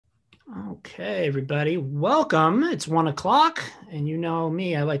Okay, everybody, welcome. It's 1 o'clock, and you know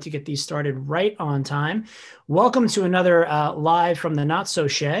me, I like to get these started right on time. Welcome to another live from the Not So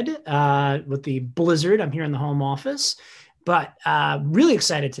Shed with the blizzard. I'm here in the home office, but really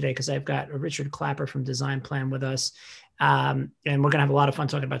excited today because I've got Richard Clapper from Designplan with us, and we're going to have a lot of fun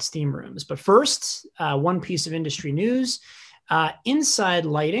talking about steam rooms. But first, one piece of industry news. Inside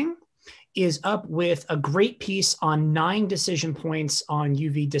Lighting is up with a great piece on 9 decision points on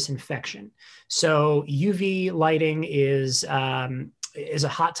UV disinfection. So UV lighting is a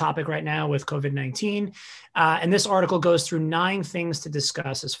hot topic right now with COVID-19. And this article goes through 9 things to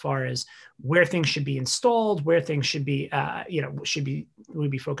discuss as far as where things should be installed, where things should be,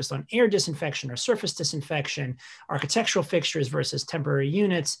 would be focused on air disinfection or surface disinfection, architectural fixtures versus temporary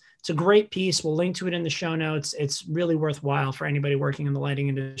units. It's a great piece. We'll link to it in the show notes. It's really worthwhile for anybody working in the lighting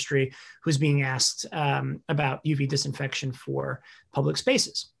industry who's being asked about UV disinfection for public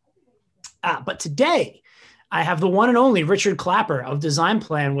spaces. But today, I have the one and only Richard Clapper of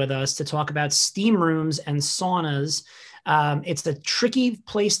Designplan with us to talk about steam rooms and saunas. It's a tricky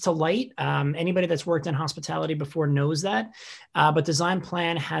place to light. Anybody that's worked in hospitality before knows that. But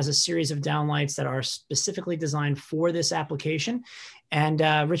Designplan has a series of downlights that are specifically designed for this application. And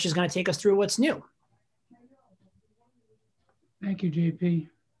Rich is going to take us through what's new. Thank you, JP.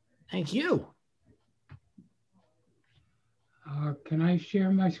 Thank you. Can I share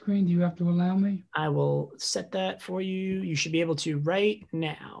my screen? Do you have to allow me? I will set that for you. You should be able to right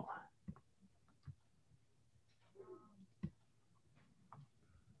now.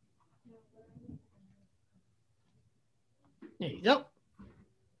 There you go.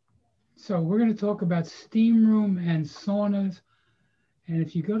 So we're going to talk about steam room and saunas. And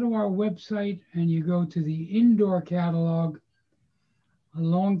if you go to our website and you go to the indoor catalog,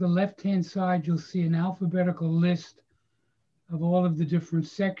 along the left-hand side, you'll see an alphabetical list of all of the different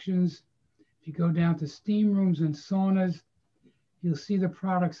sections. If you go down to steam rooms and saunas, you'll see the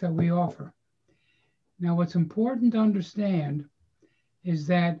products that we offer. Now, what's important to understand is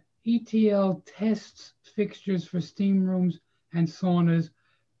that ETL tests fixtures for steam rooms and saunas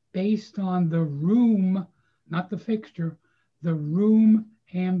based on the room, not the fixture, the room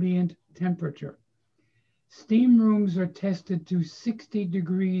ambient temperature. Steam rooms are tested to 60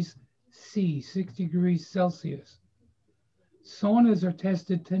 degrees C, 60 degrees Celsius. Saunas are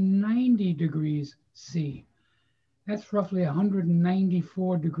tested to 90 degrees C. That's roughly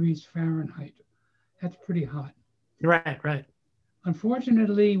 194 degrees Fahrenheit. That's pretty hot. Right, right.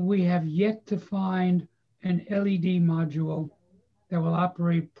 Unfortunately, we have yet to find an LED module that will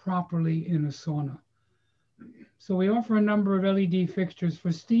operate properly in a sauna. So we offer a number of LED fixtures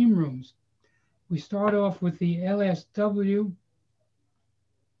for steam rooms. We start off with the LSW,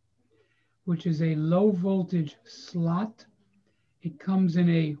 which is a low voltage slot. It comes in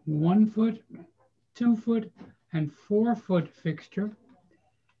a 1 foot, 2 foot, and 4 foot fixture.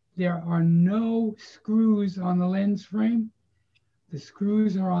 There are no screws on the lens frame. The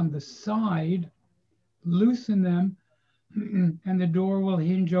screws are on the side. Loosen them, and the door will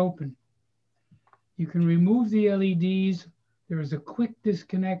hinge open. You can remove the LEDs. There is a quick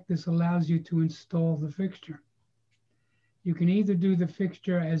disconnect. This allows you to install the fixture. You can either do the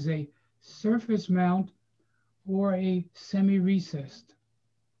fixture as a surface mount or a semi-recessed.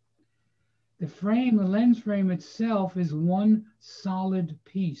 The frame, the lens frame itself is one solid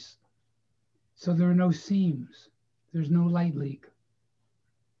piece. So there are no seams. There's no light leak.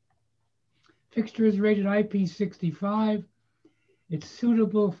 Fixture is rated IP65. It's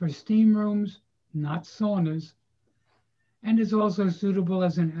suitable for steam rooms, not saunas, and is also suitable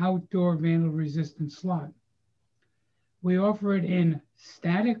as an outdoor vandal-resistant slot. We offer it in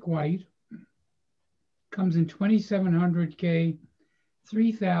static white, comes in 2700K,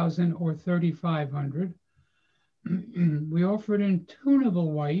 3000 or 3500. We offer it in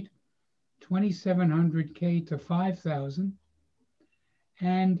tunable white, 2700K to 5000.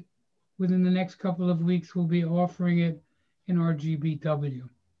 And within the next couple of weeks, we'll be offering it in RGBW.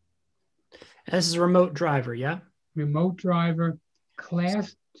 This is a remote driver, yeah? Remote driver,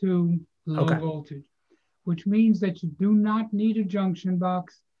 class 2 low voltage, which means that you do not need a junction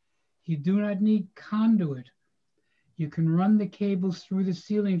box. You do not need conduit. You can run the cables through the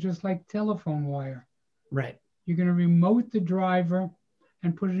ceiling just like telephone wire. Right. You're going to remote the driver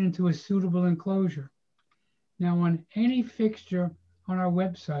and put it into a suitable enclosure. Now, on any fixture on our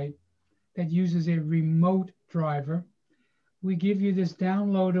website that uses a remote driver, we give you this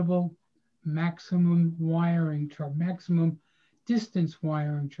downloadable maximum wiring chart, maximum distance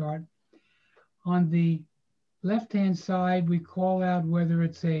wiring chart. On the left-hand side, we call out whether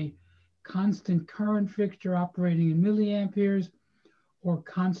it's a constant current fixture operating in milliamperes or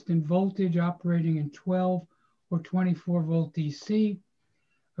constant voltage operating in 12 or 24 volt DC.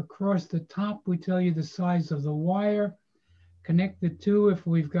 Across the top, we tell you the size of the wire. Connect the two if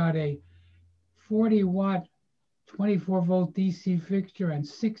we've got a 40 watt 24 volt DC fixture and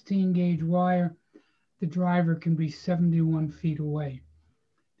 16 gauge wire. The driver can be 71 feet away.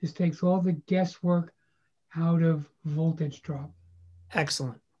 This takes all the guesswork out of voltage drop.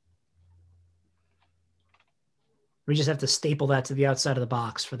 Excellent. We just have to staple that to the outside of the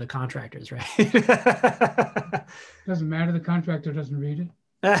box for the contractors, right? Doesn't matter, the contractor doesn't read it.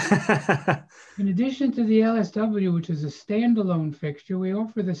 In addition to the LSW, which is a standalone fixture, we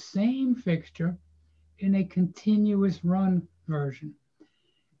offer the same fixture in a continuous run version.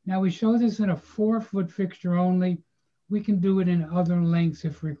 Now we show this in a 4-foot fixture only. We can do it in other lengths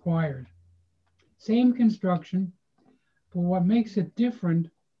if required. Same construction, but what makes it different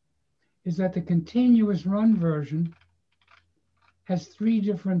is that the continuous run version has 3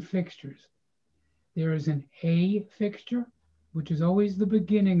 different fixtures. There is an A fixture, which is always the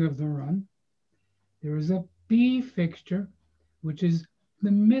beginning of the run. There is a B fixture, which is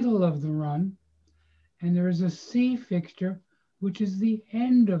the middle of the run. And there is a C fixture, which is the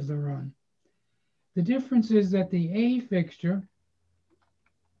end of the run. The difference is that the A fixture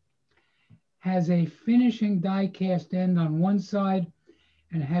has a finishing die cast end on one side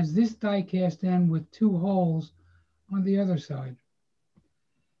and has this die cast end with 2 holes on the other side.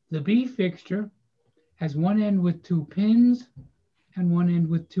 The B fixture has one end with 2 pins and one end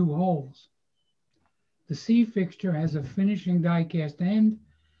with 2 holes. The C fixture has a finishing die cast end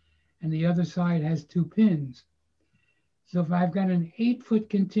and the other side has 2 pins. So if I've got an 8-foot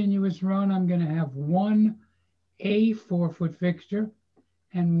continuous run, I'm going to have one A 4-foot fixture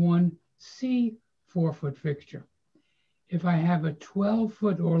and one C 4-foot fixture. If I have a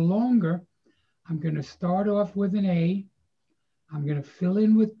 12-foot or longer, I'm going to start off with an A. I'm going to fill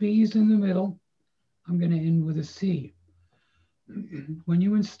in with B's in the middle. I'm going to end with a C. When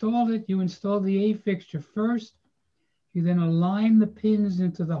you install it, you install the A fixture first. You then align the pins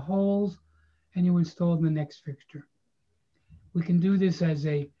into the holes and you install the next fixture. We can do this as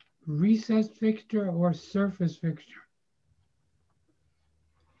a recessed fixture or surface fixture.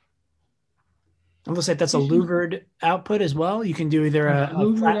 It looks like that's a louvered output as well. You can do either a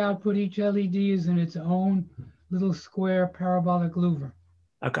louvered output. Each LED is in its own little square parabolic louver.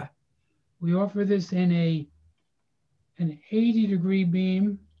 Okay. We offer this in an 80-degree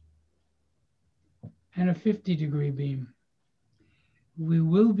beam and a 50-degree beam. We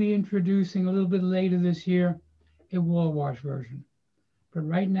will be introducing a little bit later this year a wall wash version. But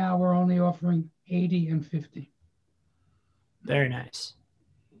right now we're only offering 80 and 50. Very nice.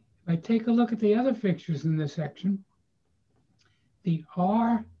 If I take a look at the other fixtures in this section, the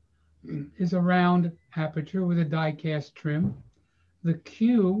R is a round aperture with a die cast trim. The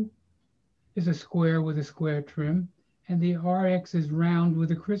Q is a square with a square trim, and the RX is round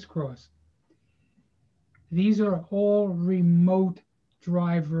with a crisscross. These are all remote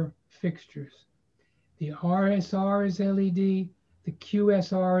driver fixtures. The RSR is LED, the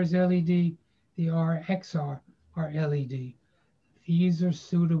QSR is LED, the RXR are LED. These are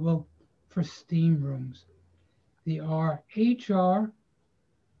suitable for steam rooms. The RHR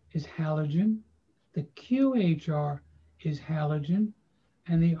is halogen, the QHR is halogen,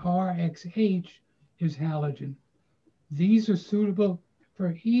 and the RXH is halogen. These are suitable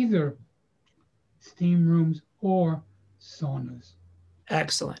for either steam rooms or saunas.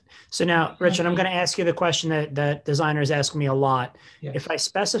 Excellent. So now, Richard, I'm going to ask you the question that designers ask me a lot. Yes. If I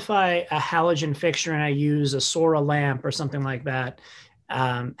specify a halogen fixture and I use a Sora lamp or something like that,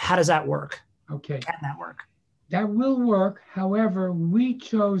 how does that work? Okay. Can that work? That will work. However, we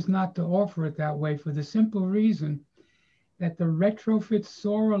chose not to offer it that way for the simple reason that the retrofit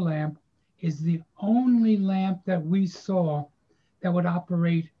Sora lamp is the only lamp that we saw that would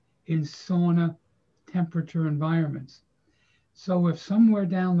operate in sauna temperature environments. So if somewhere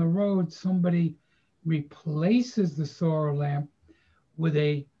down the road somebody replaces the Sora lamp with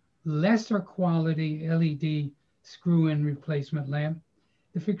a lesser quality LED screw-in replacement lamp,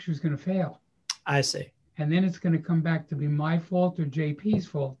 the fixture is going to fail. I see. And then it's going to come back to be my fault or JP's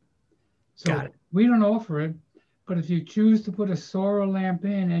fault. So we don't offer it, but if you choose to put a Sora lamp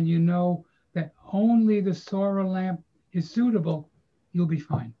in and you know that only the Sora lamp is suitable, you'll be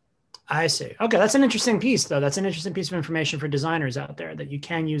fine. I see. Okay, that's an interesting piece, though. That's an interesting piece of information for designers out there that you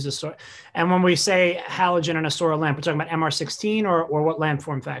can use a Sora. And when we say halogen and a Sora lamp, we're talking about MR16 or what lamp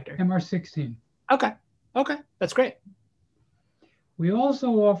form factor? MR16. Okay. Okay, that's great. We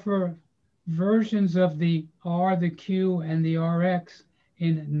also offer versions of the R, the Q, and the RX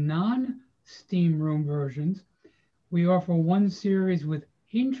in non-steam room versions We offer one series with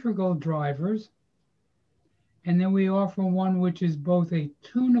integral drivers, and then we offer one which is both a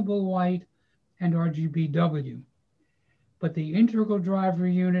tunable white and RGBW. But the integral driver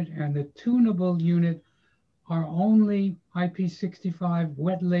unit and the tunable unit are only IP65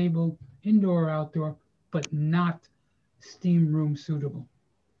 wet label indoor outdoor, but not steam room suitable.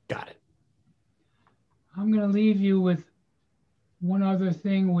 Got it. I'm going to leave you with one other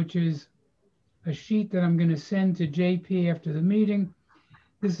thing, which is a sheet that I'm going to send to JP after the meeting.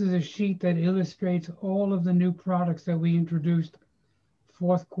 This is a sheet that illustrates all of the new products that we introduced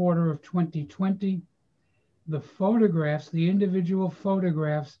fourth quarter of 2020. The photographs, the individual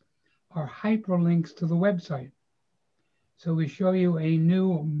photographs, are hyperlinks to the website. So we show you a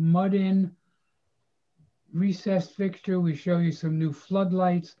new mud-in recessed fixture. We show you some new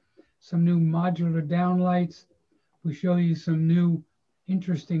floodlights, some new modular downlights. We show you some new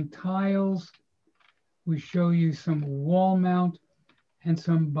interesting tiles. We show you some wall mount and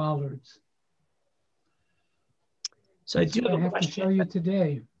some bollards. So That's I do what have I a have question. to show you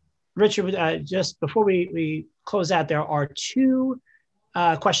today. Richard, just before we close out, there are two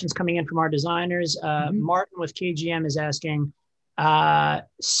questions coming in from our designers. Martin with KGM is asking,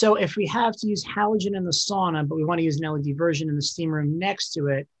 so if we have to use halogen in the sauna, but we want to use an LED version in the steam room next to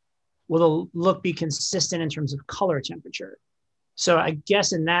it, will the look be consistent in terms of color temperature? So I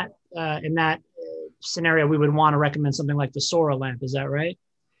guess in that scenario, we would want to recommend something like the Sora lamp. Is that right?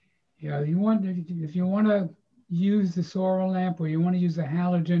 Yeah, if you want to use the Sora lamp or you want to use a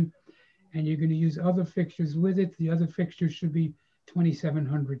halogen and you're going to use other fixtures with it, the other fixtures should be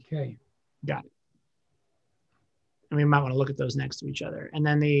 2700K. Got it. And we might want to look at those next to each other. And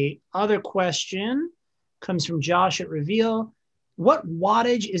then the other question comes from Josh at Reveal. What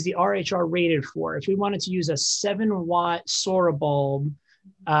wattage is the RHR rated for? If we wanted to use a 7-watt Sora bulb,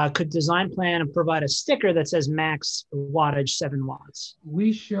 could Designplan provide a sticker that says max wattage 7 watts?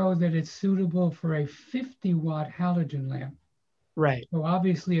 We show that it's suitable for a 50-watt halogen lamp. Right. So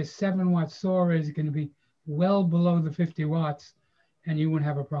obviously a 7-watt Sora is going to be well below the 50 watts and you wouldn't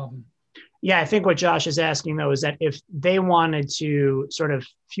have a problem. Yeah, I think what Josh is asking, though, is that if they wanted to sort of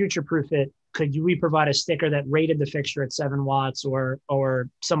future-proof it, could we provide a sticker that rated the fixture at 7 watts or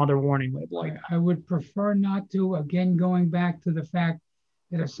some other warning label like that? I would prefer not to, again, going back to the fact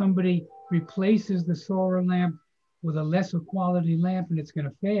that if somebody replaces the Sora lamp with a lesser quality lamp and it's going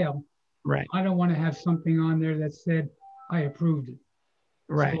to fail, right? I don't want to have something on there that said, I approved it.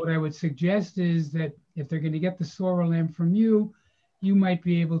 Right. So what I would suggest is that if they're going to get the Sora lamp from you, you might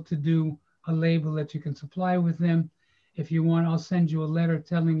be able to do a label that you can supply with them. If you want, I'll send you a letter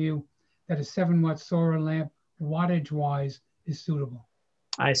telling you that a 7-watt Sora lamp, wattage-wise, is suitable.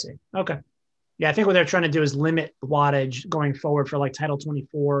 I see. Okay. Yeah, I think what they're trying to do is limit wattage going forward for like Title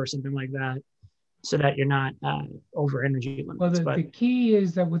 24 or something like that, so that you're not over energy limits. Well, the key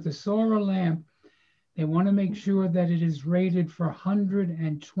is that with the Sora lamp, they want to make sure that it is rated for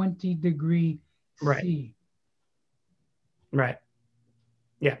 120 degree right. C. Right.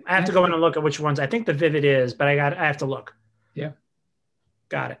 Yeah, I have to go in and look at which ones. I think the Vivid is, but I have to look. Yeah.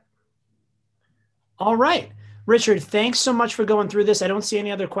 Got it. All right. Richard, thanks so much for going through this. I don't see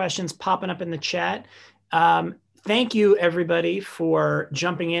any other questions popping up in the chat. Thank you, everybody, for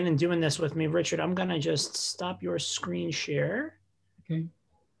jumping in and doing this with me. Richard, I'm going to just stop your screen share. Okay.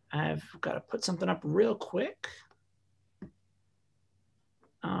 I've got to put something up real quick.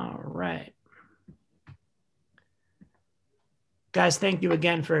 All right. Guys, thank you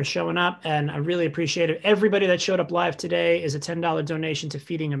again for showing up, and I really appreciate it. Everybody that showed up live today is a $10 donation to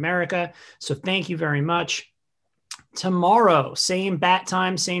Feeding America, so thank you very much. Tomorrow, same bat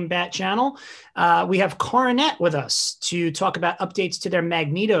time, same bat channel, we have Coronet with us to talk about updates to their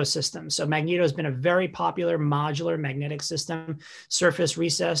Magneto system. So Magneto has been a very popular modular magnetic system, surface,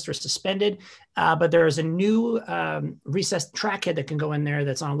 recessed, or suspended. But there is a new recessed track head that can go in there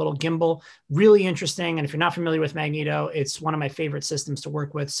that's on a little gimbal. Really interesting. And if you're not familiar with Magneto, it's one of my favorite systems to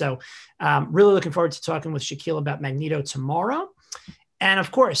work with. So really looking forward to talking with Shaquille about Magneto tomorrow. And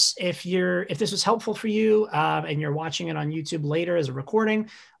of course, if this was helpful for you and you're watching it on YouTube later as a recording,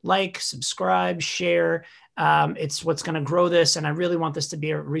 like, subscribe, share. It's what's going to grow this. And I really want this to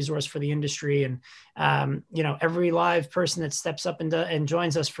be a resource for the industry. And, every live person that steps up and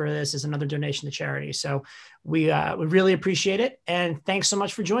joins us for this is another donation to charity. So we really appreciate it. And thanks so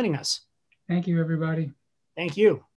much for joining us. Thank you, everybody. Thank you.